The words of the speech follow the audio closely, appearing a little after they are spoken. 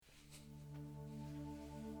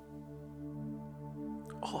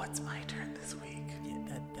Oh, it's my turn this week.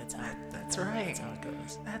 Yeah, that's how. That's right. That's how it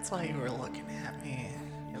goes. That's why you were looking at me.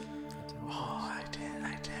 Yep. That's how it Oh,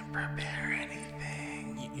 I didn't prepare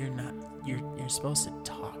anything. You're not. You're supposed to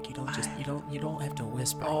talk. You don't just. You don't have to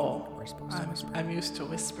whisper. Oh, We're supposed to whisper. I'm used to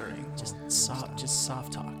whispering. Just soft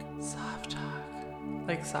talk. Soft talk.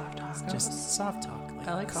 Like soft tacos? Just soft talk.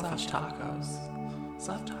 I like coffee soft shop. tacos.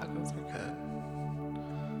 Soft tacos are good.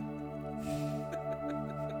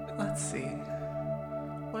 Let's see.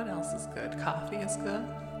 What else is good? Coffee is good.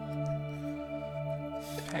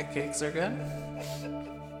 Pancakes are good.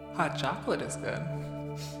 Hot chocolate is good.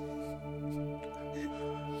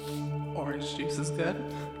 Orange juice is good.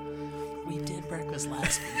 We did breakfast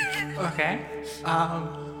last week. Okay.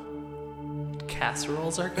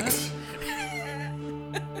 Casseroles are good.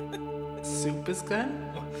 Soup is good.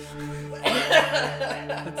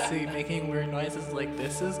 Let's see, making weird noises like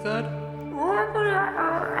this is good. I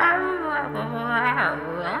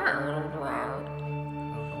don't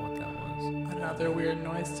know what that was. Another weird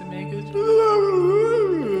noise to make is.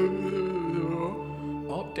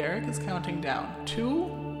 Oh, Derek is counting down. 2,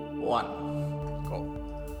 1. Go.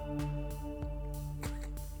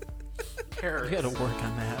 Carrots. We gotta work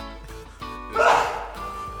on that.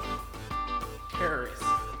 Carrots.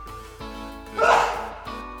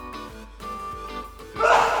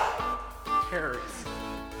 Carrots.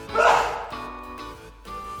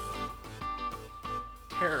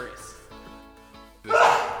 Carrots.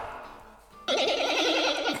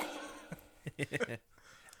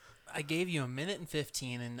 I gave you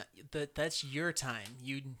 1:15, and that's your time.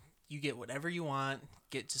 You get whatever you want.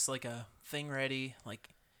 Get just like a thing ready. Like,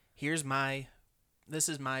 this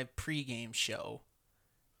is my pregame show,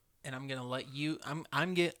 and I'm gonna let you.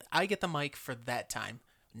 I get the mic for that time.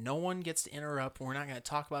 No one gets to interrupt. We're not gonna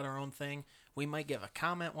talk about our own thing. We might give a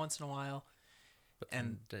comment once in a while.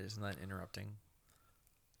 And isn't that interrupting?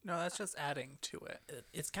 No, that's just adding to it.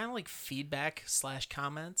 It's kind of like feedback /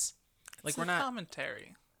 comments. Like, It's we're a not.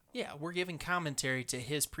 commentary. Yeah, we're giving commentary to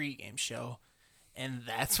his pregame show, and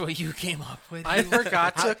that's what you came up with. I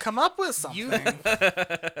forgot to come up with something.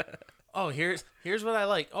 Oh, here's what I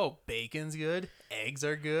like. Oh, bacon's good. Eggs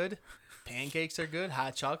are good. Pancakes are good.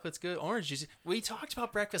 Hot chocolate's good. Orange juice. We talked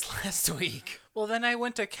about breakfast last week. Well, then I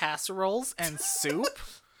went to casseroles and soup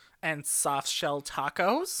and soft shell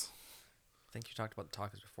tacos. I think you talked about the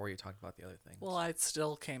tacos before you talked about the other things. Well, I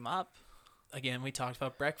still came up. Again, we talked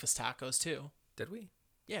about breakfast tacos too. Did we?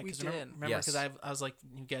 Yeah, We because did. remember Yes. because I was like,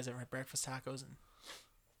 you guys ever had breakfast tacos? And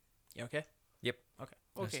you okay? Yep. Okay.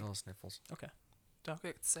 There's Okay. little sniffles. Okay. Don't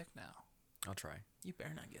get sick now. I'll try. You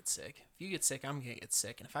better not get sick. If you get sick, I'm gonna get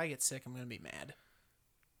sick, and if I get sick, I'm gonna be mad.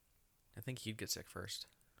 I think you'd get sick first.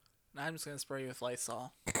 I'm just going to spray you with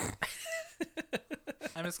Lysol.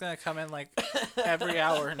 I'm just going to come in like every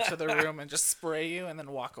hour into the room and just spray you and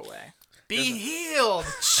then walk away. Be healed.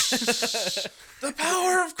 The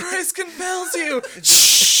power of Christ compels you.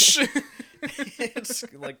 It's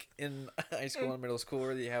like in high school and middle school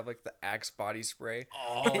where you have like the Axe body spray.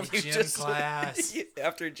 Oh, You gym just- class.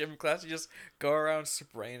 After gym class, you just go around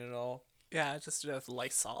spraying it all. Yeah, just do it with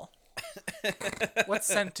Lysol. What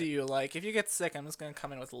scent do you like? If you get sick, I'm just going to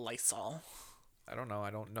come in with Lysol. I don't know. I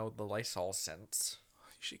don't know the Lysol scents.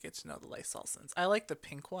 You should get to know the Lysol scents. I like the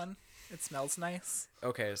pink one. It smells nice.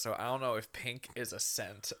 Okay, so I don't know if pink is a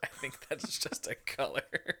scent. I think that's just a color.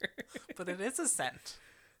 But it is a scent.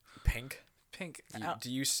 Pink? Pink. Do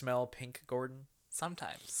you smell pink, Gordon?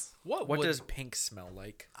 Sometimes. What does pink smell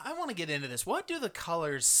like? I want to get into this. What do the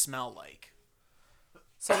colors smell like?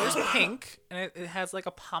 So there's pink, and it has like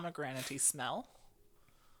a pomegranate-y smell.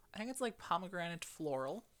 I think it's like pomegranate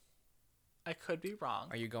floral. I could be wrong.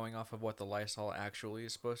 Are you going off of what the Lysol actually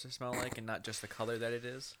is supposed to smell like and not just the color that it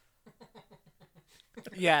is?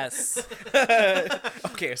 Yes.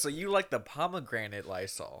 Okay, so you like the pomegranate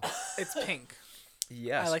Lysol. It's pink.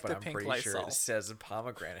 Yes, I like but the I'm pink pretty sure Lysol. it says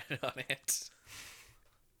pomegranate on it.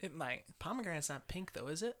 It might. Pomegranate's not pink though,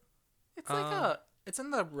 is it? It's like it's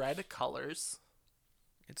in the red colors.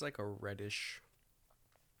 It's like a reddish,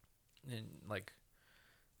 and like,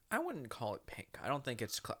 I wouldn't call it pink. I think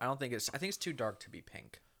it's too dark to be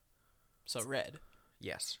pink. So red.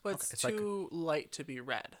 Yes, But Okay, it's like too light to be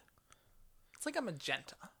red. It's like a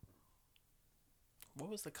magenta. What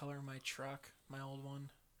was the color of my truck? My old one.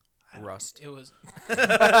 rust. It was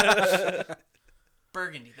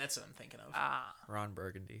burgundy. That's what I'm thinking of. Ah. Ron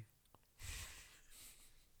Burgundy.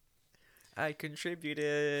 I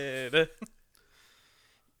contributed.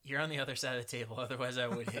 You're on the other side of the table. Otherwise, I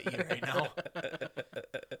would hit you right now.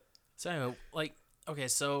 So anyway, like, okay,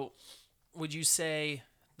 so would you say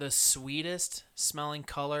the sweetest smelling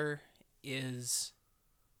color is,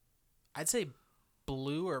 I'd say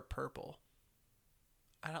blue or purple?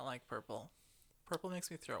 I don't like purple. Purple makes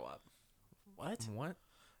me throw up. What? What?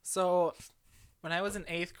 So, when I was in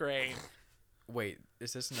 8th grade, Wait,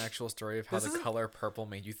 is this an actual story of how This the is- color purple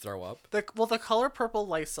made you throw up? the color purple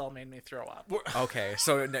Lysol made me throw up. Okay,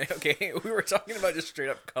 so okay, we were talking about just straight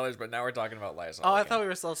up colors, but now we're talking about Lysol. Oh, I again. thought we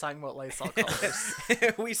were still talking about Lysol colors.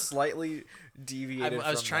 We slightly deviated.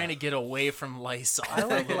 I was from trying that. to get away from Lysol. I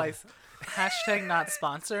like Lysol. Hashtag not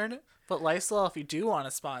sponsored. But Lysol, if you do want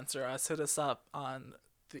to sponsor us, hit us up on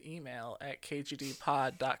the email at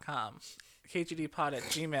kgdpod.com.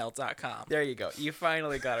 kgdpod@gmail.com. There you go. You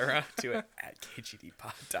finally got around to it at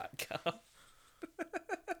kgdpod.com.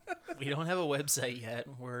 We don't have a website yet.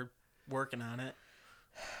 We're working on it.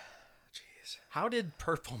 Jeez. How did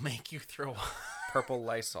purple make you throw up? Purple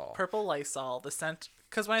Lysol. Purple Lysol, the scent.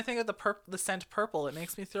 Because when I think of the scent purple, it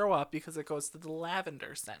makes me throw up because it goes to the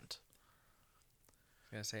lavender scent.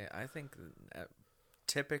 I was gonna say, I think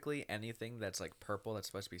typically anything that's like purple that's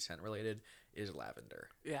supposed to be scent related is lavender.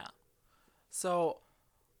 Yeah. So,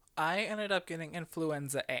 I ended up getting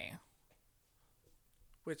influenza A,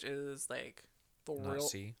 which is like the Not real,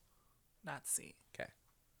 C. not C. Okay.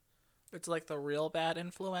 It's like the real bad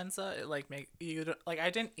influenza. It like make you like I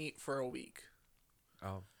didn't eat for a week,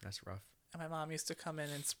 Oh, that's rough. and my mom used to come in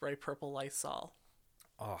and spray purple Lysol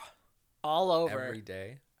Oh, all over every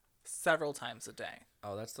day. several times a day.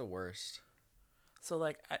 Oh, that's the worst. So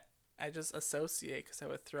like I just associate because I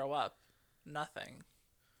would throw up nothing,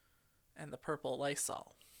 and the purple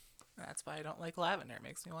Lysol. And that's why I don't like lavender. It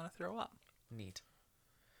makes me want to throw up. Neat.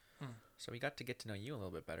 So we got to get to know you a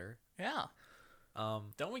little bit better. Yeah.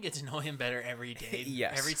 Don't we get to know him better every day?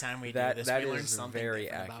 Yes. Every time we that, do this, that we learn is something very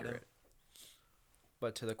different about him. accurate.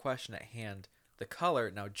 But to the question at hand, the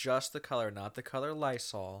color, now just the color, not the color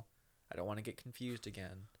Lysol. I don't want to get confused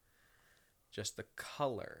again. Just the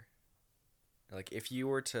color. Like if you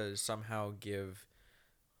were to somehow give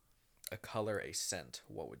a color a scent,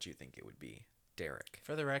 what would you think it would be? Derek.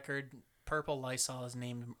 For the record, purple Lysol is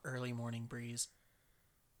named Early Morning Breeze.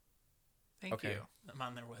 Thank Okay. you. I'm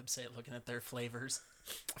on their website looking at their flavors.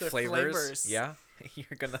 Their Flavors? flavors. Yeah.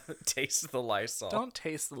 You're going to taste the Lysol. Don't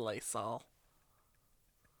taste the Lysol.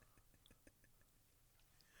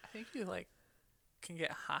 I think you like can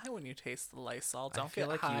get high when you taste the Lysol. Don't I feel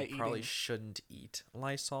get like high you probably eating. shouldn't eat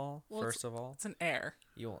Lysol, Well, first of all. It's an air,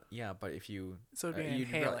 You'll but if you so it'd be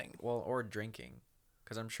you'd be inhaling. well, or drinking,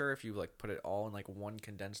 because I'm sure if you like put it all in like one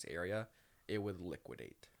condensed area, it would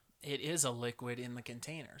liquidate. It is a liquid in the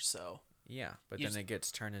container, so Yeah, but You then s- it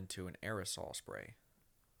gets turned into an aerosol spray.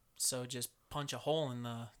 just punch a hole in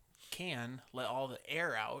the can, let all the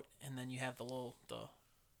air out, and then you have the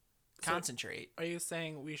concentrate. Are you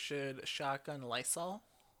saying we should shotgun Lysol?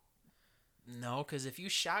 No, because if you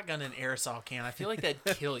shotgun an aerosol can, I feel like that'd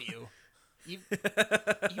kill you.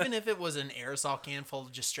 Even if it was an aerosol can full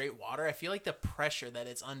of just straight water, I feel like the pressure that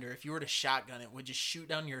it's under, if you were to shotgun it, would just shoot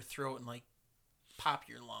down your throat and like pop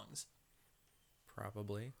your lungs.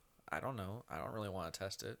 Probably. I don't know. I don't really want to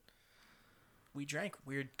test it. We drank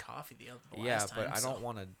weird coffee the Yeah, last time. but I so- don't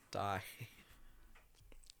want to die.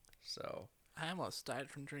 So, I almost died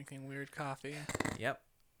from drinking weird coffee. yep.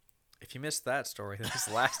 If you missed that story, that was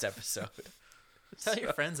the last episode. Tell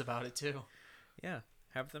your friends about it too. Yeah,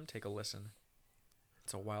 have them take a listen.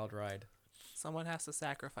 It's a wild ride. Someone has to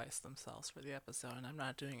sacrifice themselves for the episode, and I'm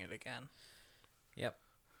not doing it again. Yep.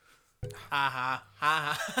 Ha ha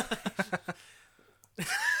ha.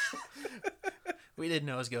 We did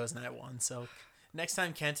nose goes night one, so next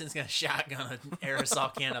time Kenton's gonna shotgun an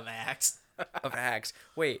aerosol can of Axe. Of Axe.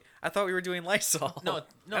 Wait, I thought we were doing Lysol. No, I it's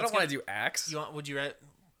don't want gonna- to do Axe. You want? Would you read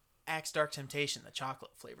Axe Dark Temptation, the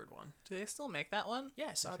chocolate flavored one? Do they still make that one? Yeah,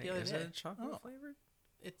 I saw it the other Is day. it chocolate Oh. flavored?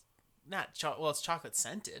 It's not well, it's chocolate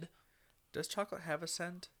scented. Does chocolate have a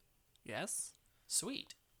scent? Yes.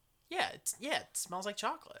 Sweet. Yeah, it smells like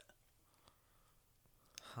chocolate.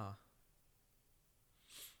 Huh.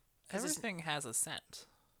 'Cause it's- Everything has a scent.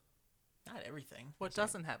 Not everything. What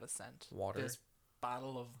doesn't have a scent? Water. This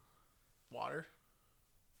bottle of water.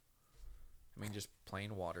 I mean, just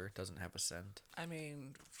plain water doesn't have a scent. I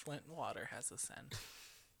mean, Flint water has a scent.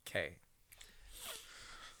 Okay.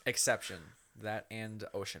 Exception. That and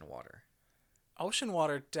ocean water. Ocean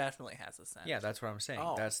water definitely has a scent. Yeah, that's what I'm saying.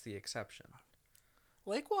 Oh. That's the exception.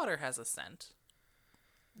 Lake water has a scent.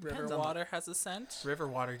 River Depends on the- water has a scent. River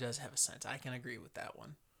water does have a scent. I can agree with that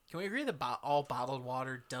one. Can we agree that all bottled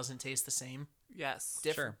water doesn't taste the same? Yes.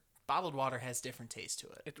 Different. Bottled water has different taste to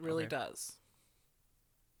it. It really Okay. does.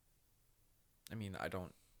 I mean, I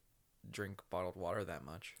don't drink bottled water that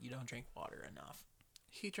much. You don't drink water enough.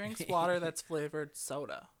 He drinks water that's flavored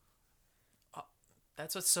soda.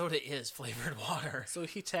 That's what soda is, flavored water. So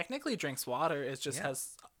he technically drinks water. It just Yeah.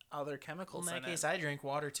 has other Well, chemicals in that in case, it. I drink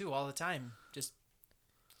water too all the time. Just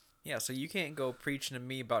Yeah, so you can't go preaching to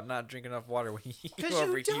me about not drinking enough water when you 'Cause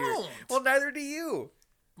over you here. don't. Well, neither do you.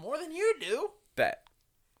 more than you do. Bet.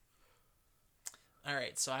 All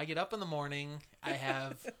right, so I get up in the morning. I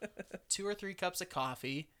have 2 or 3 cups of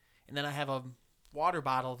coffee, and then I have a water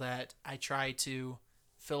bottle that I try to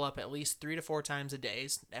fill up at least 3 to 4 times a day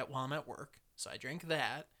while I'm at work. So I drink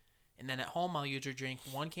that, and then at home I'll usually drink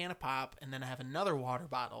 1 can of pop, and then I have another water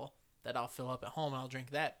bottle that I'll fill up at home, and I'll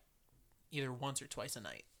drink that either once or twice a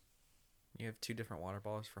night. You have 2 different water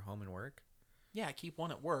bottles for home and work? Yeah, I keep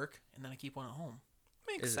one at work, and then I keep one at home.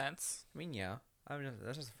 Makes Is it- sense. I mean, yeah. I mean,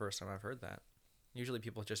 that's just the first time I've heard that. Usually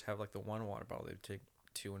people just have like the one water bottle they take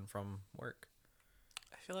to and from work.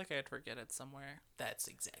 I feel like I'd forget it somewhere. That's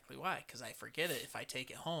exactly why, because I forget it if I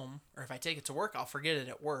take it home, or if I take it to work, I'll forget it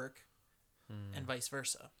at work, and vice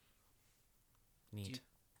versa. Neat. you-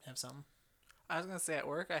 Have some? I was gonna say at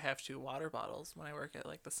work I have 2 water bottles. When I work at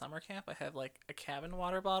like the summer camp, I have like a cabin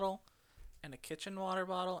water bottle and a kitchen water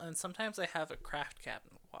bottle, and sometimes I have a craft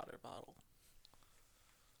cabin water bottle.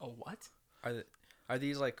 Oh, what? Are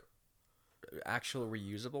these like actual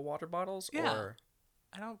reusable water bottles? Yeah. Or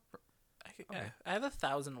I don't. I Okay. I have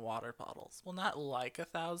 1,000 water bottles. Well, not like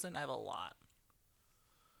 1,000. I have a lot.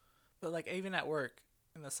 But like even at work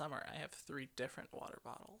in the summer, I have 3 different water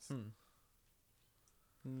bottles.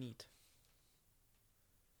 neat.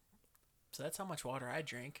 So that's how much water I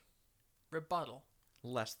drink. Rebuttal.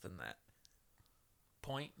 Less than that.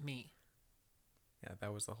 Point me. Yeah,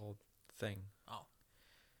 that was the whole thing. Oh.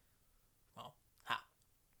 Well, ha.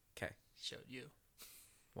 Okay. Showed you.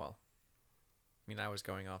 Well, I mean, I was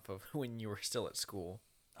going off of when you were still at school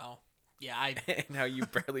Oh. Yeah, I and how you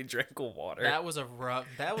barely drank water. that was a rough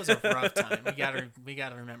time. We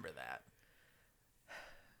gotta remember that.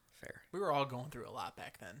 Fair. We were all going through a lot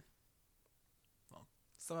back then.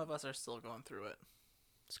 Some of us are still going through it.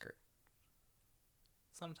 Skirt.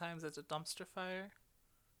 Sometimes it's a dumpster fire.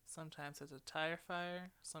 Sometimes it's a tire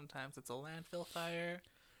fire. Sometimes it's a landfill fire.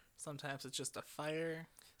 Sometimes it's just a fire.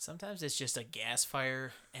 Sometimes it's just a gas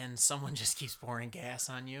fire and someone just keeps pouring gas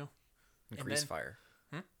on you. And Grease then- fire.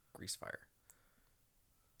 Hmm? Grease fire.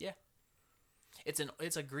 Yeah. It's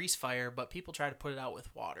a grease fire, but people try to put it out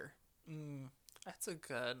with water. That's a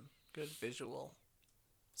good visual.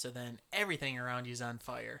 So then everything around you's on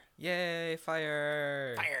fire. Yay,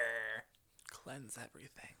 fire! Fire. Cleanse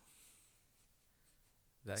everything.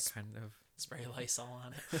 That kind of. Spray Lysol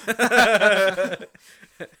on it.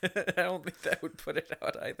 I don't think that would put it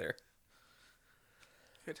out either.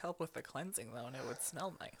 Could help with the cleansing though, and it would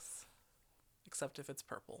smell nice. Except if it's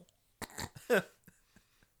purple.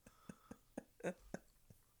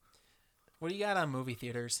 What do you got on movie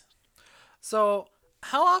theaters? So,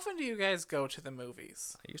 how often do you guys go to the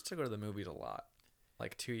movies? I used to go to the movies a lot.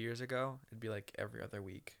 Like 2 years ago, it'd be like every other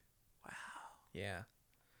week. Wow. Yeah.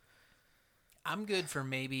 I'm good for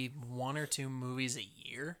maybe 1 or 2 movies a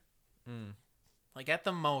year. Like at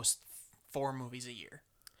the most 4 movies a year.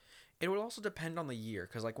 It would also depend on the year,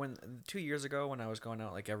 because like 2 years ago when I was going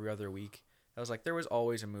out like every other week, I was like there was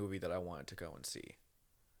always a movie that I wanted to go and see.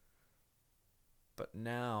 But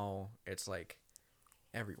now it's like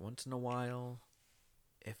every once in a while,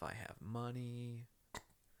 if I have money,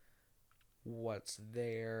 what's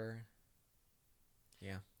there?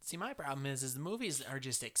 Yeah. See, my problem is the movies are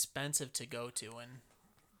just expensive to go to, and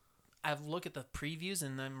I look at the previews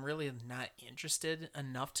and I'm really not interested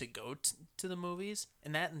enough to go to the movies,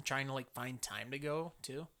 and that and trying to like find time to go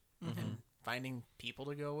too, and finding people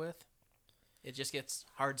to go with. It just gets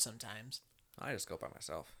hard sometimes. I just go by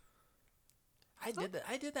myself. I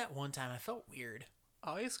did that one time. I felt weird.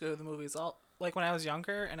 I used to go to the movies like when I was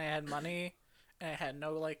younger and I had money and I had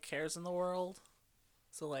no like cares in the world.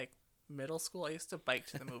 So like middle school, I used to bike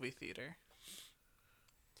to the movie theater.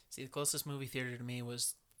 See, the closest movie theater to me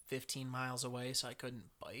was 15 miles away, so I couldn't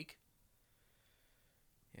bike.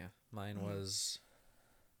 Yeah. Mine was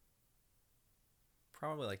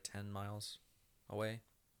probably like 10 miles away.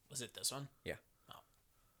 Was it this one? Yeah.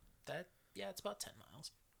 Oh, yeah, it's about 10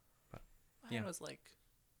 miles. Mine Yeah. was like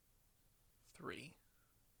 3.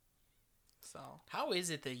 So How is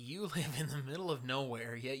it that you live in the middle of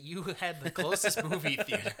nowhere, yet you had the closest movie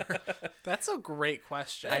theater? that's a great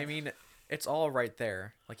question. I mean, it's all right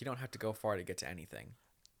there. Like you don't have to go far to get to anything.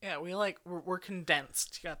 Yeah, we're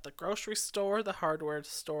condensed. You got the grocery store, the hardware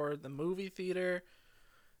store, the movie theater.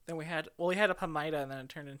 Then we had a Pomida, and then it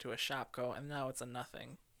turned into a Shopko, and now it's a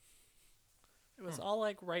nothing. It was all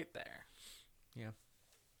like right there. Yeah.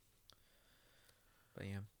 But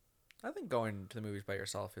yeah, I think going to the movies by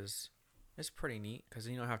yourself is It's pretty neat because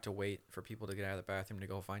you don't have to wait for people to get out of the bathroom to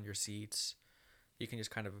go find your seats. You can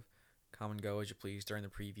just kind of come and go as you please during the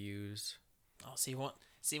previews. Oh,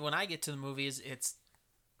 when I get to the movies, it's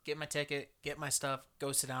get my ticket, get my stuff,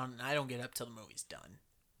 go sit down, and I don't get up till the movie's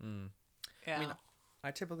done. Yeah. I mean,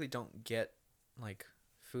 I typically don't get like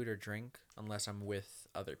food or drink unless I'm with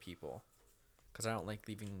other people because I don't like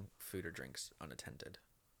leaving food or drinks unattended.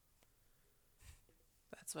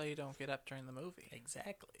 That's why you don't get up during the movie.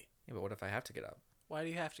 Exactly. Yeah, but what if I have to get up? Why do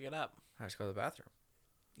you have to get up? I just go to the bathroom.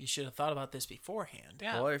 You should have thought about this beforehand.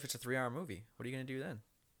 Yeah. Well, if it's a 3-hour movie, what are you gonna do then?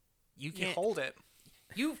 You You can't hold it.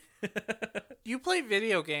 You You play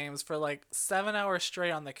video games for like 7 hours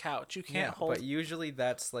straight on the couch. You can't hold. But usually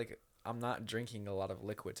that's like I'm not drinking a lot of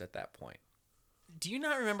liquids at that point. Do you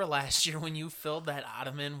not remember last year when you filled that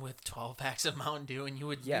ottoman with 12 packs of Mountain Dew and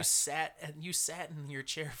Yes. you sat in your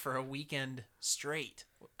chair for a weekend straight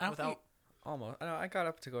I don't without think- Almost. I know. I got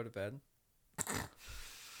up to go to bed.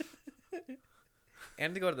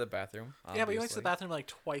 And to go to the bathroom. Yeah, but you went to the obviously. bathroom like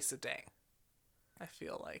twice a day. I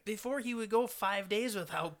feel like before he would go 5 days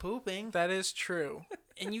without pooping. that is true.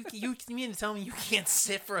 And you mean to tell me you can't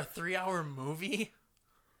sit for a 3-hour movie?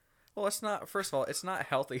 Well, it's not. First of all, it's not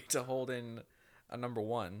healthy to hold in a number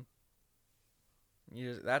one.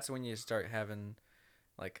 That's when you start having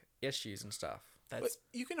like issues and stuff. But That's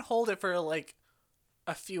you can hold it for like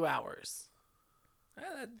a few hours.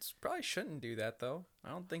 That probably shouldn't do that though. I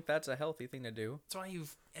don't think that's a healthy thing to do. why you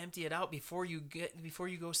empty it out before you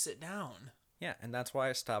go sit down. Yeah, and that's why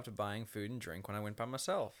I stopped buying food and drink when I went by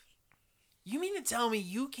myself. You mean to tell me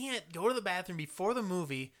you can't go to the bathroom before the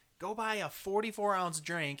movie, go buy a 44-ounce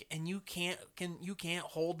drink, and you can't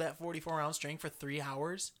hold that 44-ounce drink for 3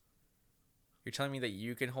 hours? You're telling me that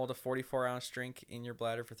you can hold a 44-ounce drink in your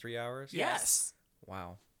bladder for 3 hours? Yes.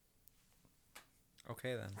 Wow.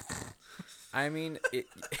 Okay then. I mean,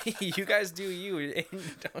 you guys do you, and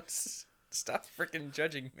don't stop freaking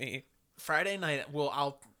judging me. Friday night,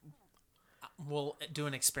 we'll do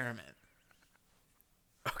an experiment.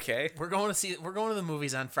 Okay. We're going to the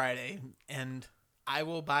movies on Friday, and I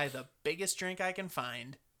will buy the biggest drink I can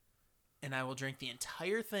find, and I will drink the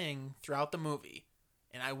entire thing throughout the movie,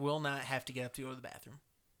 and I will not have to get up to go to the bathroom.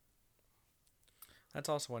 That's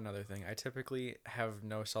also another thing. I typically have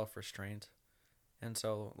no self-restraint, and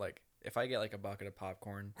so like if I get like a bucket of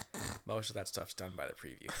popcorn, most of that stuff's done by the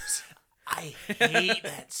previews. I hate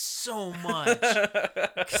that so much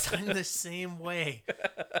because I'm the same way.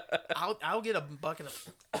 I'll get a bucket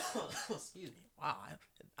of excuse me. Wow,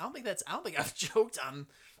 I don't think I've joked on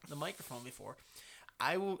the microphone before.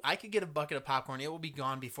 I could get a bucket of popcorn. It will be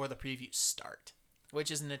gone before the previews start, which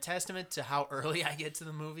is a testament to how early I get to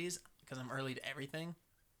the movies because I'm early to everything.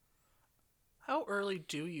 How early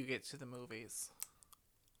do you get to the movies?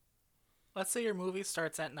 Let's say your movie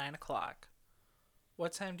starts at 9 o'clock.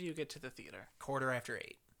 What time do you get to the theater?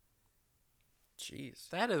 8:15. Jeez.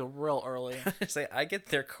 That is real early. Say I get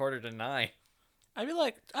there 8:45. I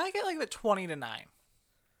get like the 20 to 9.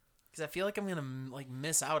 Because I feel like I'm gonna like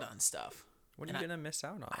miss out on stuff. What are And you gonna miss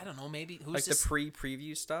out on? I don't know. Maybe Like the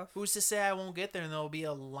pre-preview stuff. Who's to say I won't get there and there'll be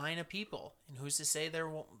a line of people? And who's to say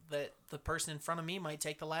that the person in front of me might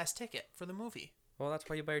take the last ticket for the movie? Well, that's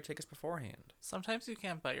why you buy your tickets beforehand. Sometimes you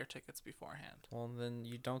can't buy your tickets beforehand. Well, then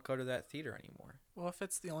you don't go to that theater anymore. Well, if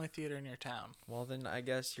it's the only theater in your town. Well, then I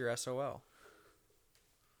guess you're SOL.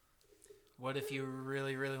 What if you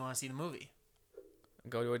really, really want to see the movie?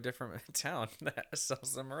 Go to a different town that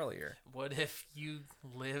sells them earlier. What if you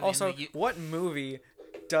live Also, in the... what movie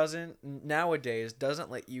nowadays doesn't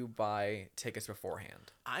let you buy tickets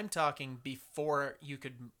beforehand? I'm talking before you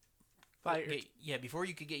could... Buy your- before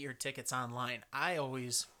you could get your tickets online. I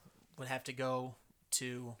always would have to go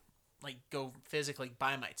to, go physically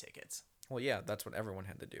buy my tickets. Well, yeah, that's what everyone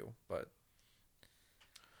had to do, but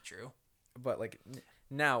True. like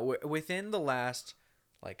now within the last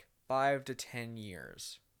 5 to 10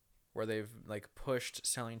 years where they've pushed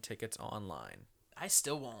selling tickets online. I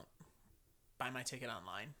still won't buy my ticket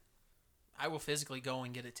online. I will physically go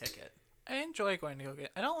and get a ticket. I enjoy going to go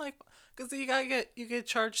get. I don't like because you get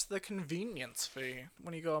charged the convenience fee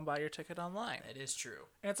when you go and buy your ticket online, That is true.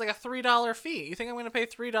 and it's like a $3 fee. You think I'm going to pay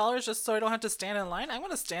 $3 just so I don't have to stand in line? I'm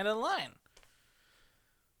going to stand in line.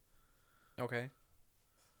 Okay.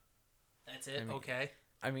 That's it. I mean- Okay.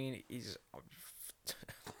 I mean, he's.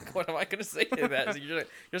 What am I gonna say to that? You're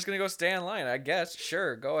just gonna go stand in line, I guess.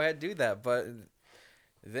 Sure, go ahead, do that. But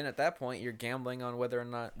then at that point, you're gambling on whether or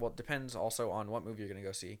not. Well, it depends also on what movie you're gonna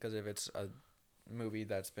go see. Because if it's a movie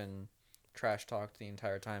that's been trash talked the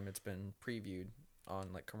entire time it's been previewed on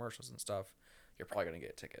commercials and stuff, you're probably gonna get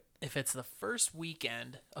a ticket. If it's the first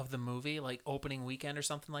weekend of the movie, like opening weekend or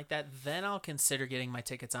something like that, then I'll consider getting my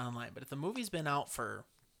tickets online. But if the movie's been out for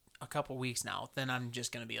a couple weeks now, then I'm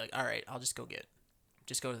just gonna be like, all right, I'll just go to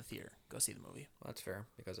the theater, go see the movie. Well, that's fair,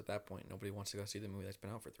 because at that point, nobody wants to go see the movie that's been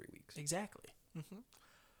out for 3 weeks. Exactly.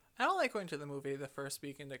 I don't like going to the movie the first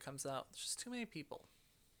weekend it comes out. There's just too many people.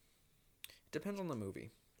 Depends on the movie.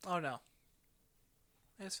 Oh no.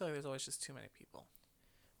 I just feel like there's always just too many people.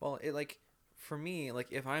 Well, it like for me, like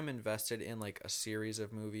if I'm invested in like a series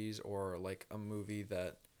of movies or like a movie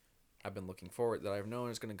that I've been looking forward that I've known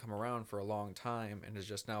is going to come around for a long time and is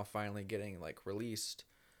just now finally getting like released,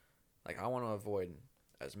 like I want to avoid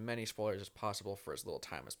as many spoilers as possible for as little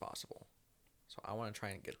time as possible. So I want to try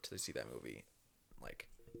and get to see that movie, like,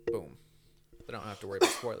 boom. They don't have to worry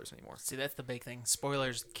about spoilers anymore. See, that's the big thing.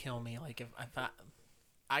 Spoilers kill me. Like if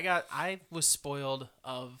I was spoiled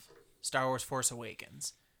of Star Wars Force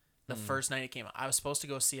Awakens the first night it came out. I was supposed to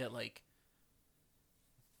go see it like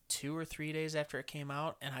 2 or 3 days after it came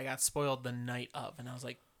out, and I got spoiled the night of, and I was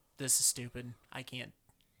like, this is stupid. I can't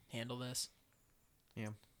handle this. Yeah.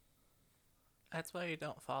 That's why you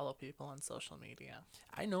don't follow people on social media.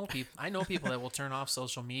 I know people that will turn off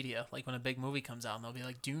social media, like when a big movie comes out, and they'll be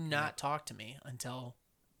like, do not talk to me until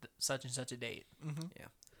such and such a date. Mm-hmm.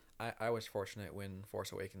 Yeah. I was fortunate when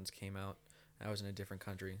Force Awakens came out. I was in a different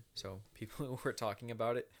country, so people were talking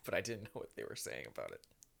about it, but I didn't know what they were saying about it.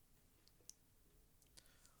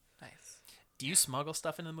 Nice. Do you smuggle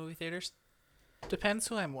stuff into the movie theaters? Depends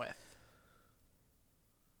who I'm with.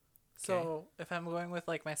 So if I'm going with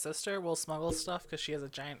like my sister, we'll smuggle stuff because she has a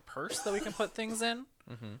giant purse that we can put things in.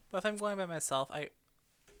 Mm-hmm. But if I'm going by myself, I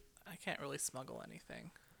can't really smuggle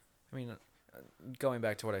anything. I mean, going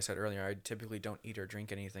back to what I said earlier, I typically don't eat or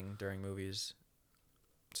drink anything during movies,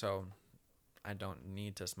 so I don't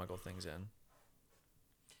need to smuggle things in.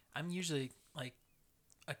 I'm usually like,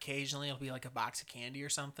 occasionally it'll be like a box of candy or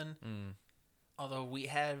something. Although we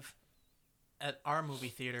have, at our movie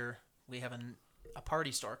theater, we have a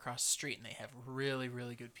party store across the street, and they have really,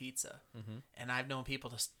 really good pizza. And I've known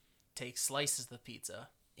people to take slices of the pizza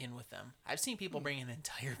in with them. I've seen people bring an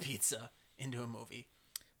entire pizza into a movie.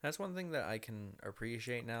 That's one thing that I can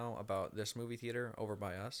appreciate now about this movie theater over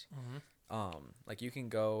by us. Like you can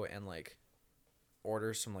go and like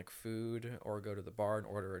order some like food or go to the bar and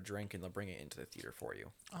order a drink, and they'll bring it into the theater for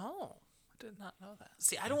you. Oh, I did not know that.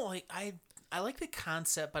 See, I don't like I like the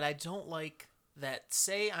concept, but I don't like that.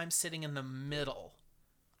 Say I'm sitting in the middle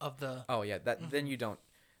of the. Oh yeah, that then you don't.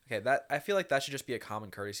 Okay, that I feel like that should just be a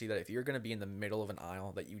common courtesy that if you're gonna be in the middle of an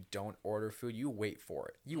aisle, that you don't order food, you wait for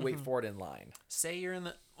it. You wait for it in line. Say you're in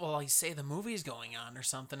the like say the movie's going on or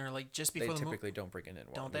something, or like just before They the movie. typically don't bring it in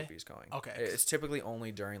while Don't the they? movie's going. Okay. It's typically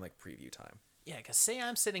only during like preview time. Yeah, because say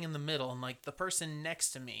I'm sitting in the middle and like the person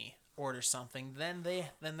next to me orders something, then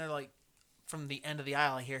they're like from the end of the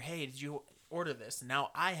aisle I hear, hey, did you order this? And now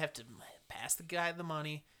I have to pass the guy the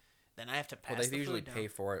money, then I have to pass Well, they the usually food down. pay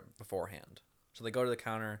for it beforehand. So they go to the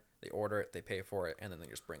counter, they order it, they pay for it, and then they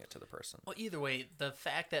just bring it to the person. Well, either way, the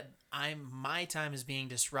fact that my time is being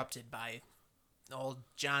disrupted by old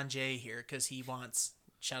John Jay here because he wants,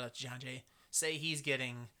 shout out to John Jay, say he's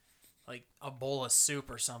getting like a bowl of soup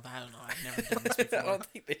or something. I don't know. I've never done this before. I don't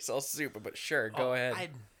think they sell soup, but sure, go ahead.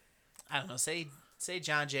 I don't know. Say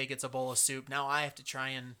John Jay gets a bowl of soup. Now I have to try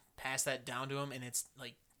and pass that down to him, and it's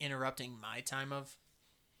like interrupting my time of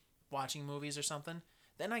watching movies or something.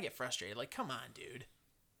 Then I get frustrated. Like, come on, dude.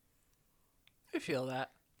 I feel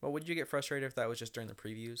that. Well, would you get frustrated if that was just during the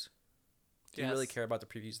previews? Do you really Yes. care about the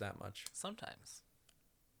previews that much? Sometimes.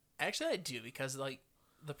 Actually, I do, because like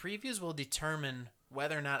the previews will determine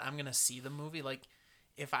whether or not I'm gonna see the movie. Like,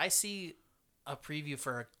 if I see a preview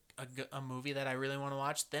for a movie that I really want to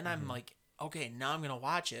watch, then I'm like, okay, now I'm gonna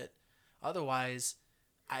watch it. Otherwise,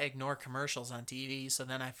 I ignore commercials on TV, so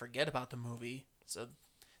then I forget about the movie. So,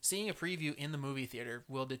 seeing a preview in the movie theater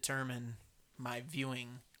will determine my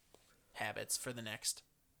viewing habits for the next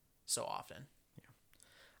so often.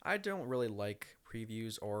 I don't really like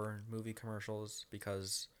previews or movie commercials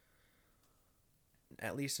because,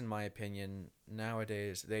 at least in my opinion,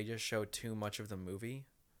 nowadays they just show too much of the movie.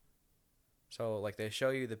 So, like, they show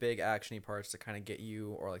you the big actiony parts to kind of get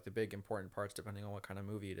you, or like the big important parts, depending on what kind of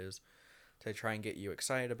movie it is, to try and get you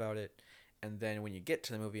excited about it. And then when you get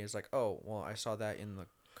to the movie, it's like, oh, well, I saw that in the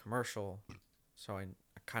commercial, so I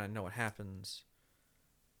kind of know what happens.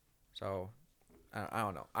 So, I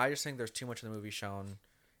don't know. I just think there's too much of the movie shown,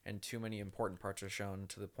 and too many important parts are shown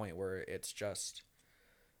to the point where it's just,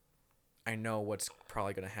 I know what's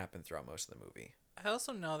probably going to happen throughout most of the movie. I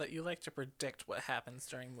also know that you like to predict what happens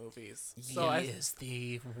during movies. He So is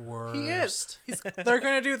the worst. he is. They're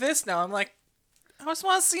going to do this now. I'm like, I just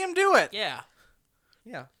want to see him do it. Yeah.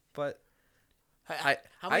 Yeah, but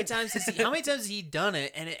How many times has he done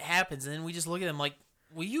it and it happens and then we just look at him like,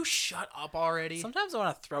 will you shut up already? Sometimes I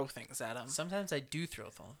want to throw things at him. Sometimes I do throw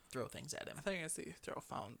things at him. I think I see you throw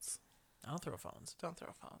phones. I don't throw phones. Don't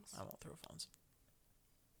throw phones. I won't throw phones.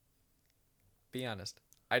 be honest,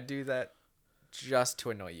 I do that just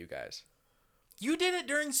to annoy you guys. You did it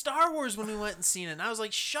during Star Wars when we went and seen it, and I was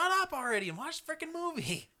like, shut up already and watch the freaking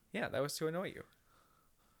movie. Yeah, that was to annoy you.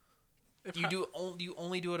 You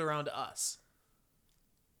only do it around us.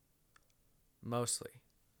 Mostly.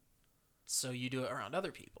 So you do it around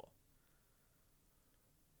other people.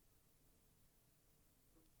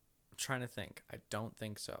 I'm trying to think. I don't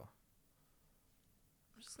think so.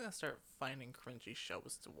 I'm just gonna start finding cringy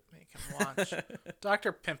shows to make him watch.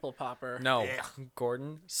 Dr. Pimple Popper. No, Yeah.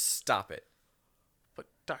 Gordon, stop it. But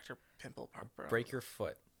Dr. Pimple Popper. Break your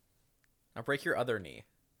foot. Now break your other knee.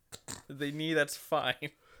 The knee that's fine.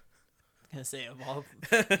 I was gonna say, well,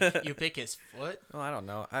 you pick his foot. Well, I don't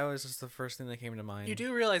know. I was just the first thing that came to mind. You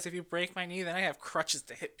do realize if you break my knee, then I have crutches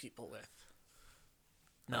to hit people with.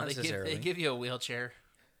 No, Not they necessarily. give you a wheelchair.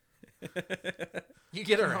 You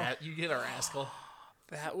get a rascal.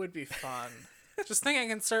 That would be fun. Just think I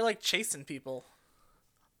can start like chasing people.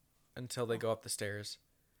 Until they go up the stairs.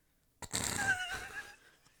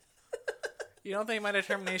 You don't think my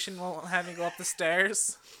determination won't have me go up the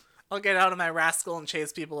stairs? I'll get out of my rascal and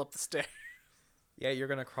chase people up the stairs. Yeah, you're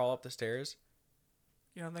gonna crawl up the stairs?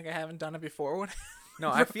 You don't think I haven't done it before? When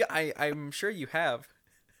No, I'm sure you have.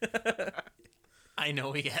 I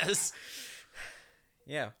know he has.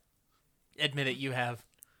 Yeah. Admit it, you have.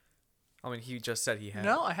 I mean, he just said he had.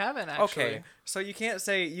 No, I haven't actually. Okay, so you can't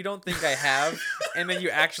say you don't think I have, and then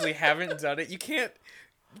you actually haven't done it. You can't.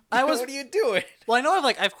 What are you doing? Well, I know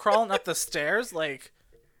I've crawled up the stairs,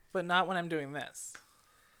 but not when I'm doing this.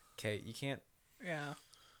 Okay, you can't. Yeah.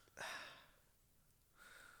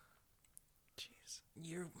 Jeez.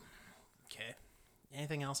 You're okay.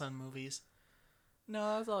 Anything else on movies? No,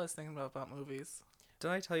 I was always thinking about movies.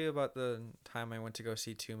 Did I tell you about the time I went to go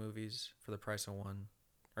see 2 movies for the price of 1,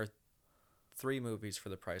 or 3 movies for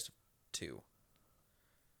the price of 2?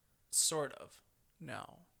 Sort of.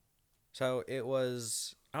 No. So it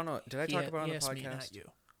was. I don't know. Did I talk about it on the yes, podcast? me, not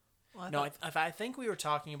you. Well, No, I think we were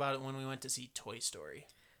talking about it when we went to see Toy Story.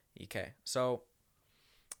 Okay, so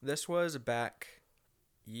this was back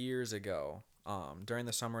years ago, during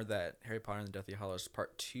the summer that Harry Potter and the Deathly Hallows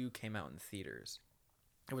Part 2 came out in theaters.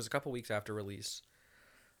 It was a couple weeks after release,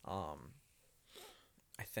 I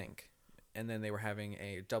think. And then they were having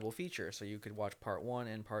a double feature, so you could watch Part 1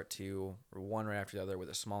 and Part 2, or one right after the other with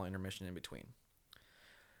a small intermission in between.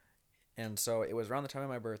 And so it was around the time of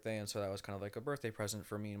my birthday, and so that was kind of like a birthday present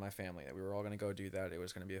for me and my family, that we were all going to go do that. It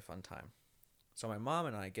was going to be a fun time. So my mom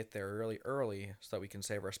and I get there really early so that we can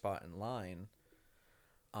save our spot in line,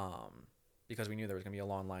 because we knew there was going to be a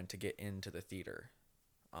long line to get into the theater.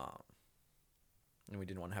 And we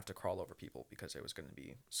didn't want to have to crawl over people because it was going to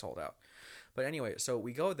be sold out. But anyway, so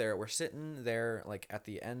we go there. We're sitting there like at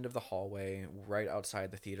the end of the hallway, right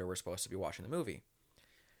outside the theater we're supposed to be watching the movie.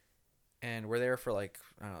 And we're there for like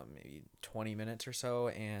maybe 20 minutes or so,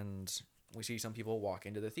 and we see some people walk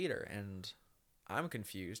into the theater, and I'm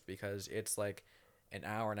confused because it's like an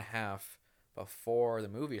hour and a half before the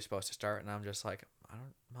movie is supposed to start, and I'm just like,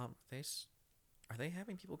 Mom, are they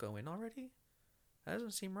having people go in already? That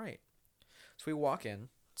doesn't seem right. So we walk in,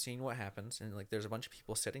 seeing what happens, and like there's a bunch of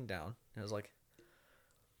people sitting down, and I was like,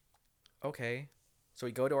 okay. So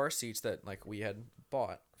we go to our seats that like we had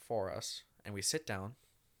bought for us, and we sit down,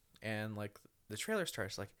 and like the trailer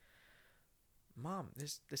starts like, Mom,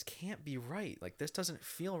 this can't be right. Like, this doesn't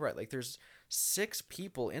feel right. Like, there's 6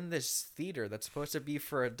 people in this theater that's supposed to be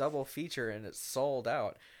for a double feature, and it's sold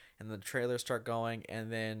out. And the trailers start going,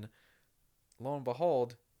 and then lo and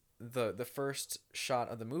behold, the first shot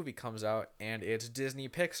of the movie comes out, and it's Disney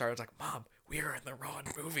Pixar. It's like, Mom, we are in the wrong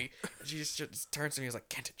movie. And she just turns to me and is like,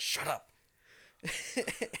 Kenton, shut up.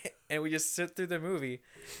 And we just sit through the movie,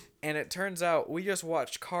 and it turns out we just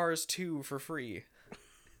watched Cars 2 for free.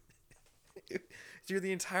 Through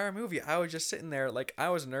the entire movie, I was just sitting there like I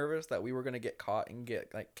was nervous that we were gonna get caught and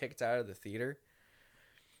get like kicked out of the theater,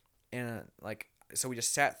 and like so we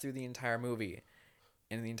just sat through the entire movie,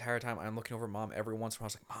 and the entire time I'm looking over at Mom. Every once in a while I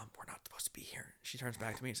was like, Mom, we're not supposed to be here. She turns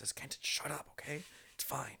back to me and says, Kenton, shut up, okay? It's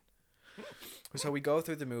fine. So we go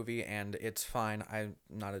through the movie and it's fine. I'm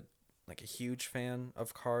not a huge fan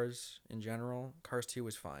of Cars in general. Cars 2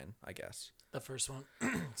 was fine, I guess. The first one,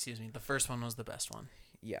 excuse me, the first one was the best one.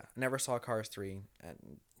 Yeah, never saw Cars 3,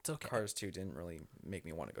 and It's okay. Cars 2 didn't really make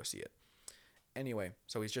me want to go see it. Anyway,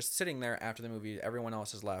 so he's just sitting there after the movie. Everyone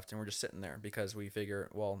else has left, and we're just sitting there because we figure,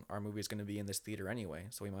 well, our movie's going to be in this theater anyway,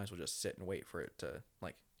 so we might as well just sit and wait for it to,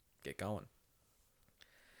 like, get going.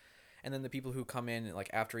 And then the people who come in, like,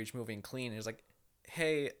 after each movie and clean is like,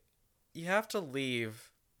 hey, you have to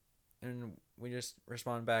leave. And we just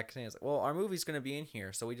respond back saying, well, our movie's going to be in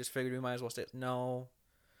here, so we just figured we might as well stay. No,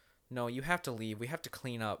 you have to leave. We have to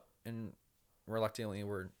clean up. And reluctantly,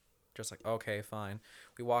 we're just like, okay, fine.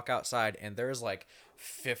 We walk outside, and there's like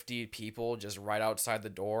 50 people just right outside the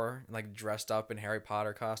door, like dressed up in Harry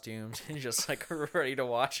Potter costumes, and just like ready to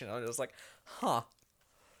watch. And I'm just like, huh,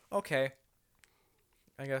 okay.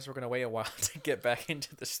 I guess we're gonna wait a while to get back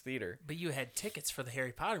into this theater. But you had tickets for the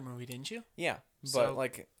Harry Potter movie, didn't you? Yeah, but So-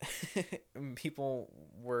 like, people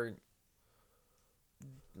were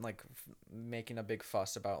like making a big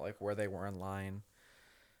fuss about like where they were in line.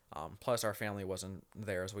 Plus, our family wasn't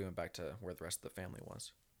there, so we went back to where the rest of the family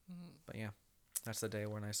was. But yeah, that's the day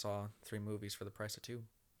when I saw 3 movies for the price of 2.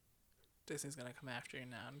 Disney's gonna come after you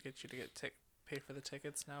now and get you to pay for the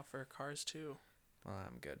tickets now for Cars 2. Well,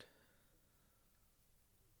 I'm good.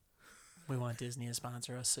 We want Disney to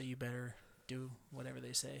sponsor us, so you better do whatever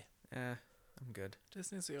they say. I'm good.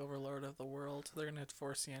 Disney's the overlord of the world. They're gonna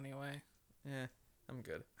force you anyway. I'm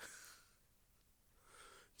good.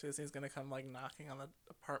 Disney's gonna come like knocking on the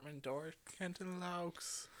apartment door. Kenton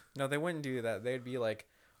Laux. No, they wouldn't do that. They'd be like,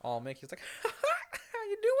 all Mickey's like, how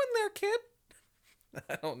you doing there, kid?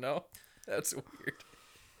 I don't know. That's weird.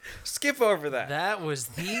 Skip over that. That was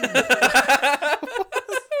the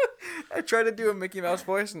I tried to do a Mickey Mouse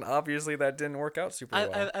voice, and obviously that didn't work out super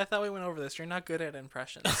well. I thought we went over this. You're not good at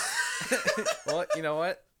impressions. Well, you know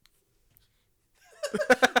what?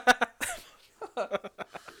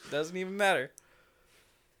 Doesn't even matter.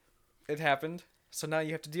 It happened, so now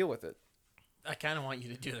you have to deal with it. I kind of want you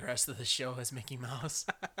to do the rest of the show as Mickey Mouse.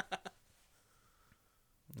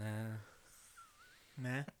 Nah.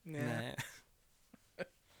 Nah. Nah.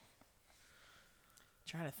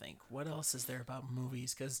 Trying to think, what else is there about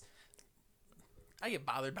movies? Because I get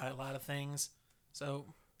bothered by a lot of things. So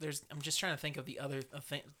I'm just trying to think of the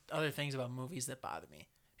other things about movies that bother me.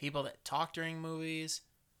 People that talk during movies.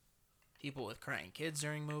 People with crying kids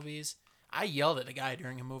during movies. I yelled at a guy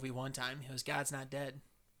during a movie one time. It was God's Not Dead.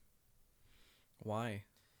 Why?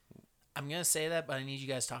 I'm going to say that, but I need you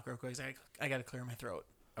guys to talk real quick. 'Cause I got to clear my throat.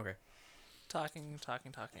 Okay. talking.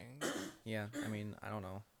 Yeah, I mean, I don't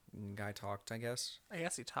know. Guy talked, I guess. I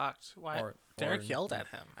guess he talked. Why? Or- Derek or- yelled at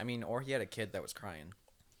him. I mean, or he had a kid that was crying.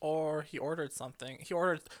 Or he ordered something.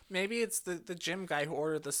 Maybe it's the gym guy who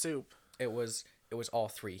ordered the soup. It was all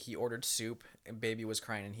 3. He ordered soup, and baby was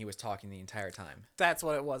crying, and he was talking the entire time. That's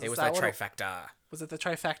what it was. It was that that what trifecta. Was it the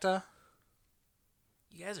trifecta?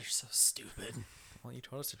 You guys are so stupid. Well, you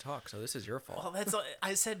told us to talk, so this is your fault. Well, that's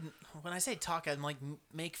I said when I say talk, I'm like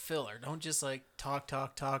make filler. Don't just like talk,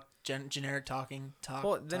 generic talking, talk.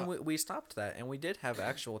 Well, then talk. we stopped that, and we did have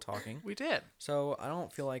actual talking. We did. So I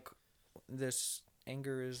don't feel like this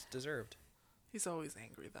anger is deserved. He's always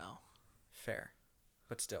angry though. Fair.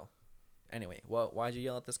 But still. Anyway, well, why'd you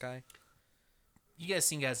yell at this guy? You guys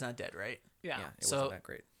seen God's Not Dead, right? Yeah. It So- wasn't that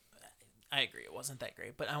great. I agree, it wasn't that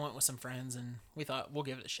great, but I went with some friends and we thought we'll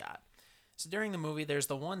give it a shot. So during the movie, there's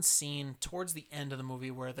the one scene towards the end of the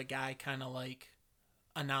movie where the guy kind of like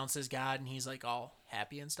announces God and he's like all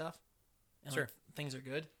happy and stuff. And Sure. like, things are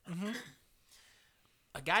good. Mm-hmm.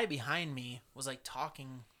 A guy behind me was like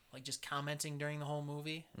talking, like just commenting during the whole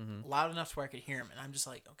movie, loud enough to where I could hear him. And I'm just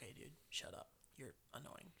like, okay, dude, shut up. You're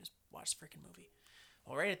annoying. Just watch the freaking movie.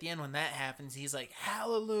 Well, right at the end when that happens, he's like,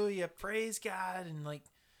 hallelujah, praise God. And like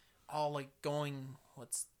all like going,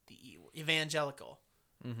 what's the E word? Evangelical.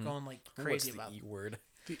 Going like crazy What's the about E word?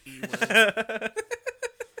 The E word.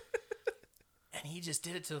 And he just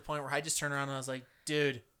did it to the point where I just turned around and I was like,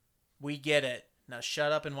 dude, we get it. Now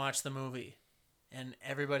shut up and watch the movie. And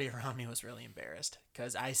everybody around me was really embarrassed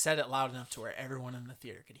because I said it loud enough to where everyone in the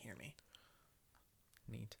theater could hear me.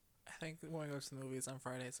 Neat. I think when we go to the movies on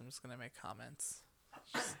Fridays, I'm just gonna make comments.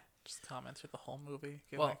 Just comment through the whole movie.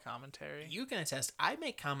 Give my Well, commentary. You can attest, I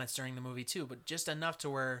make comments during the movie too, but just enough to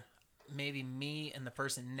where maybe me and the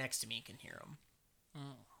person next to me can hear them.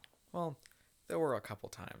 Well, there were a couple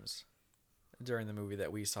times during the movie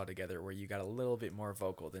that we saw together where you got a little bit more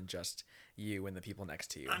vocal than just you and the people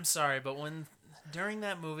next to you. I'm sorry, but during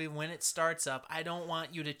that movie, when it starts up, I don't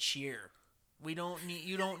want you to cheer. You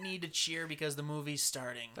don't need to cheer because the movie's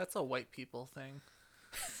starting. That's a white people thing.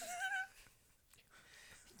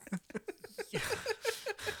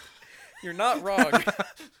 You're not wrong.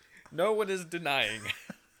 No one is denying.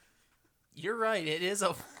 You're right. It is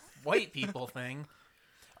a white people thing.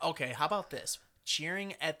 Okay, how about this?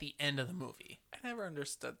 cheering at the end of the movie. I never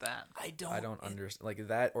understood that. I don't. I don't understand like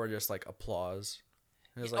that, or just like applause.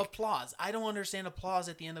 It was like, Applause. I don't understand applause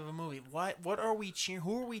at the end of a movie. What are we cheering?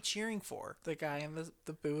 Who are we cheering for? The guy in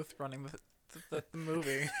the booth running the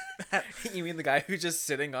movie. you mean the guy who's just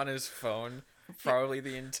sitting on his phone probably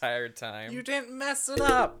the entire time? You didn't mess it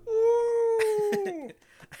up.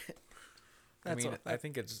 I mean, I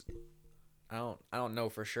think it's. I don't know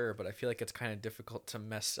for sure, but I feel like it's kind of difficult to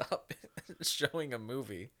mess up showing a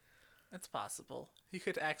movie. It's possible. You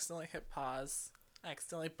could accidentally hit pause,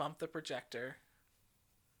 accidentally bump the projector.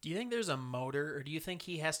 Do you think there's a motor, or do you think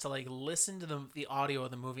he has to like listen to the audio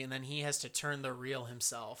of the movie and then he has to turn the reel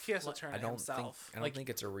himself? He has to turn I it don't himself. think. I don't think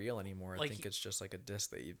it's a reel anymore. I think it's just like a disc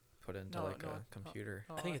that you put into No, a no, computer.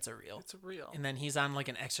 no, I think it's a reel. It's real. And then he's on like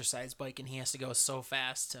an exercise bike and he has to go so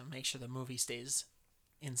fast to make sure the movie stays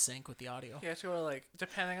in sync with the audio. You have to go like,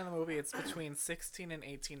 depending on the movie, it's between 16 and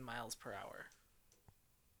 18 miles per hour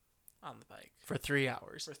on the bike For 3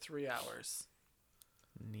 hours. for 3 hours.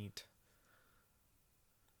 Neat.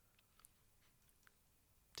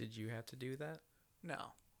 Did you have to do that? No.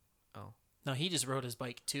 Oh. No, he just rode his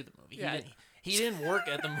bike to the movie. Yeah, He didn't work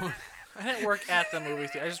at the movie. I didn't work at the movie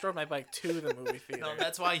theater. I just rode my bike to the movie theater. No,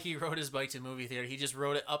 that's why he rode his bike to the movie theater. He just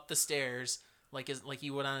rode it up the stairs like he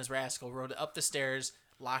would on his Rascal. Rode it up the stairs,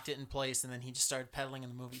 locked it in place, and then he just started pedaling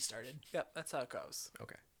and the movie started. Yep, that's how it goes.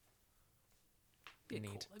 Okay. Be Neat.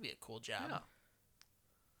 cool. That'd be a cool job. Yeah.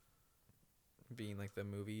 Being like the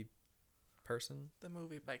movie person, The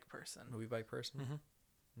movie bike person. movie bike person. Mhm.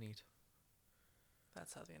 Neat.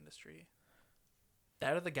 That's how the industry.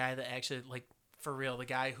 That or the guy that actually, like, for real, the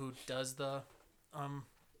guy who does the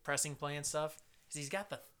pressing play and stuff. 'Cause he's got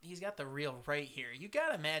the reel right here. You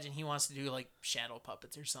gotta imagine he wants to do like shadow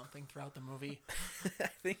puppets or something throughout the movie. I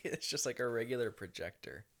think it's just like a regular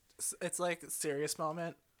projector. It's like a serious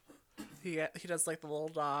moment. He does like the little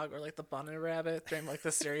dog or like the bunny rabbit during like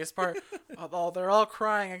the serious part. Oh, they're all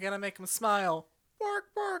crying. I gotta make them smile. Bark,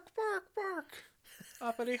 bark, bark, bark.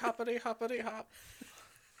 Hoppity, hoppity, hoppity, hop.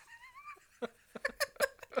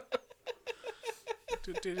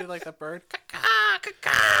 do like the bird. Caw,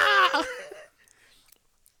 caw.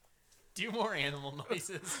 Do more animal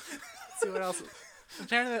noises. See what else.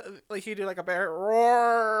 Apparently, like he do like a bear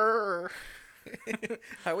roar.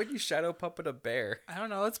 How would you shadow puppet a bear? I don't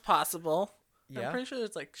know. It's possible. Yeah. I'm pretty sure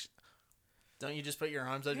it's like. Don't you just put your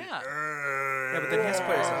arms on? Yeah. Yeah, but then he has to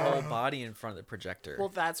put his whole body in front of the projector. Well,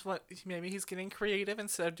 that's what. Maybe he's getting creative.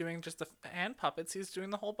 Instead of doing just the hand puppets, he's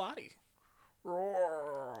doing the whole body.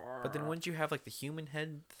 Roar. But then wouldn't you have like the human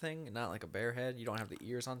head thing, not like a bear head? You don't have the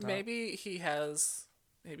ears on top. Maybe he has.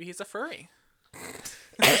 Maybe he's a furry.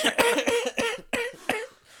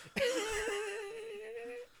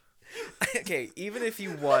 Okay, even if he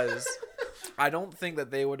was, I don't think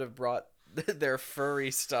that they would have brought their furry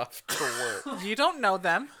stuff to work. You don't know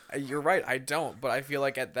them. You're right, I don't, but I feel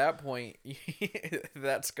like at that point,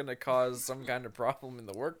 that's gonna cause some kind of problem in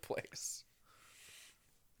the workplace.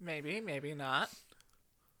 Maybe, maybe not.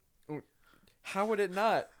 How would it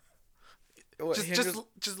not? What,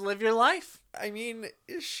 Just live your life. I mean,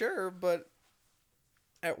 sure, but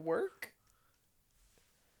at work?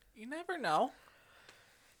 You never know.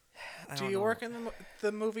 I Do don't you know. work in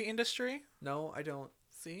the movie industry? No, I don't.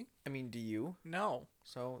 See? I mean, do you? No.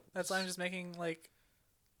 So That's why I'm just making like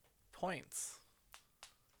points.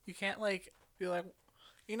 You can't like be like,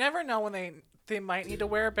 you never know when they might need to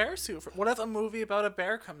wear a bear suit. What if a movie about a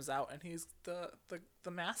bear comes out and he's the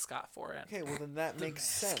mascot for it? Okay, well then that makes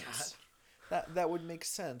sense. That would make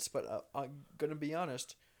sense, but I'm gonna be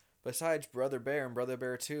honest. Besides Brother Bear and Brother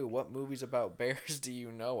Bear 2, what movies about bears do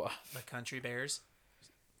you know of? The Country Bears.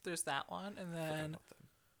 There's that one, and then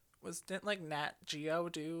didn't like Nat Geo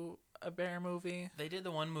do a bear movie? They did the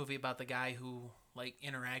one movie about the guy who like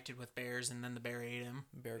interacted with bears and then the bear ate him.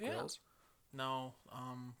 Bear Yeah. Grylls? No,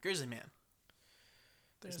 Grizzly Man.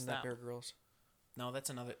 There's Isn't that. that Bear Grylls? No, that's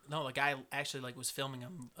another. No, the guy actually like was filming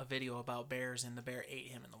a video about bears and the bear ate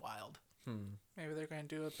him in the wild. Maybe they're going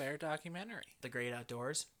to do a bear documentary. The Great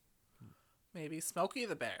Outdoors. Maybe Smokey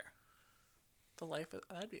the Bear.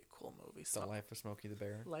 That'd be a cool movie. The Life of Smokey the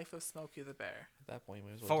Bear. Life of Smokey the Bear. At that point, we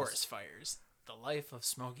might as well Forest Fires. The Life of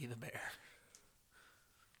Smokey the Bear.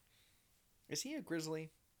 Is he a grizzly?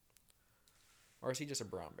 Or is he just a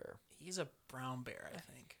brown bear? He's a brown bear, I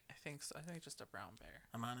think. I think so. I think just a brown bear.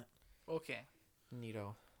 I'm on it. Okay.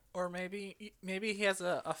 Neato. Or maybe he has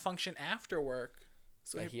a function after work.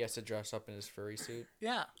 So Like he has to dress up in his furry suit.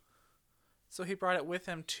 yeah. So he brought it with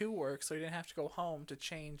him to work, so he didn't have to go home to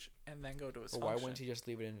change and then go to his But function. why wouldn't he just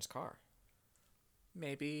leave it in his car?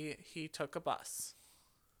 Maybe he took a bus.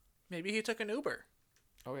 Maybe he took an Uber.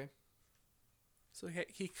 Okay. So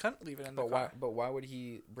he couldn't leave it in the But car. why would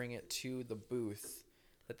he bring it to the booth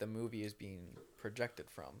that the movie is being projected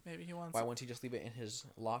from? Maybe he wants. Why wouldn't he just leave it in his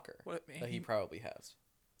locker What, that he probably has?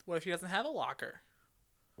 what if he doesn't have a locker?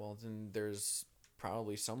 Well, then there's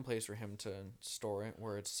probably some place for him to store it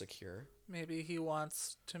where it's secure. Maybe he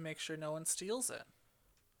wants to make sure no one steals it.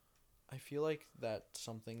 I feel like that's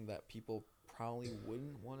something that people probably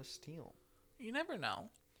wouldn't want to steal. You never know.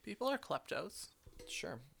 People are kleptos.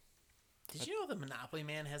 Sure. Did you know the Monopoly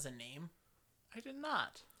Man has a name? I did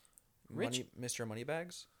not. Mr.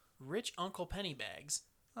 Moneybags? Rich Uncle Pennybags.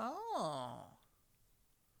 Oh.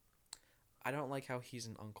 I don't like how he's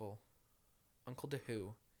an uncle. Uncle to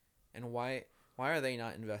who? And why are they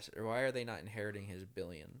not invested, or why are they not inheriting his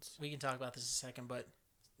billions? We can talk about this in a second, but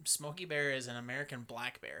Smokey Bear is an American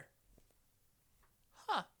black bear.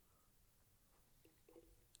 Huh.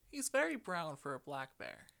 He's very brown for a black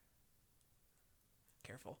bear.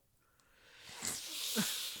 Careful.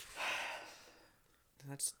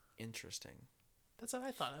 That's interesting. That's what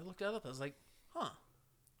I thought. I looked it up. I was like, huh.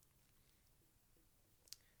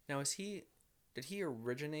 Now, did he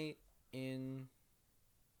originate in,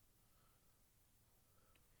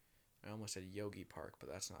 I almost said Yogi Park, but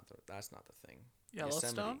that's not the thing. Yellowstone?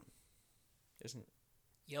 Yosemite. Isn't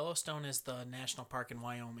Yellowstone is the national park in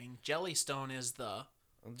Wyoming. Jellystone is the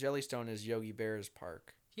Jellystone is Yogi Bear's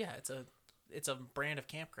park. yeah. It's a brand of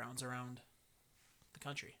campgrounds around the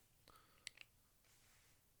country.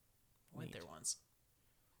 Went Neat. there once.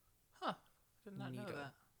 Huh. Did not know Neato.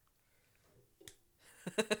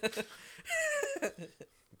 that.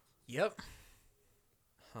 Yep.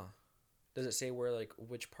 Huh. Does it say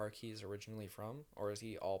which park he's originally from, or is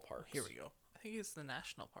he all parks? Here we go. I think he's the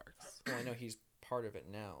national parks. Well, I know he's part of it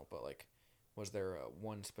now, but was there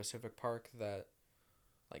one specific park that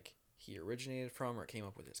he originated from or came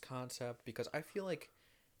up with his concept? Because I feel like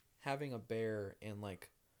having a bear in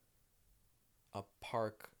a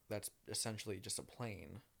park that's essentially just a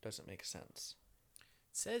plain doesn't make sense.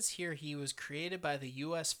 It says here he was created by the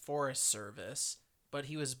U.S. Forest Service, but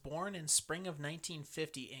he was born in spring of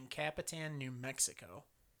 1950 in Capitan, New Mexico.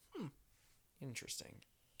 Interesting.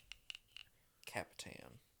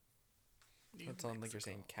 Capitan. New That sounds like you're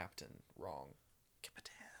Mexico. saying captain wrong.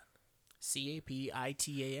 Capitan.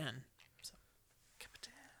 Capitan. So,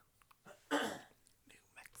 Capitan. New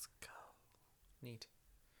Mexico. Neat.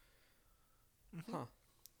 Mhm. Huh.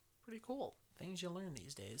 Pretty cool. things you learn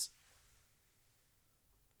these days.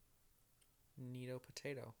 Neato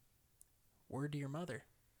potato. Word to your mother.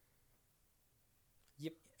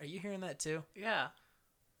 Yep. Are you hearing that too? Yeah.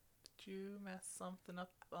 Did you mess something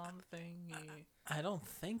up on the thingy? I don't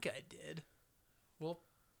think I did. Well,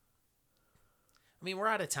 I mean, we're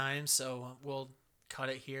out of time, so we'll cut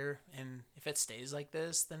it here. And if it stays like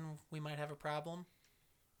this, then we might have a problem.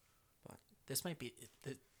 What? This might be.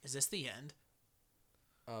 Is this the end?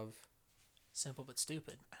 Of Simple but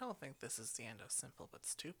stupid. I don't think this is the end of Simple but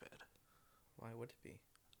Stupid. why would it be?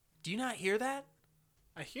 Do you not hear that?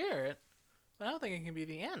 I hear it, but I don't think it can be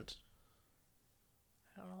the end.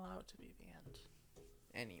 I don't allow it to be the end.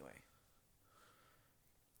 Anyway.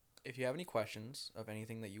 If you have any questions of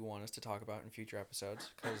anything that you want us to talk about in future episodes,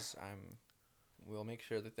 because we'll make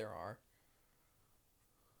sure that there are,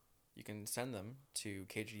 you can send them to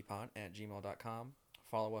kgdpod@gmail.com.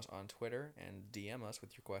 Follow us on Twitter and DM us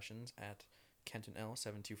with your questions at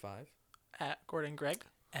KentonL725. At Gordon Gregg.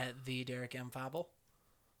 At the Derek M. Fable.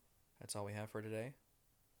 That's all we have for today.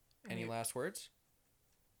 Any last words?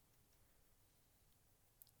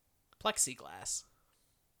 Plexiglass.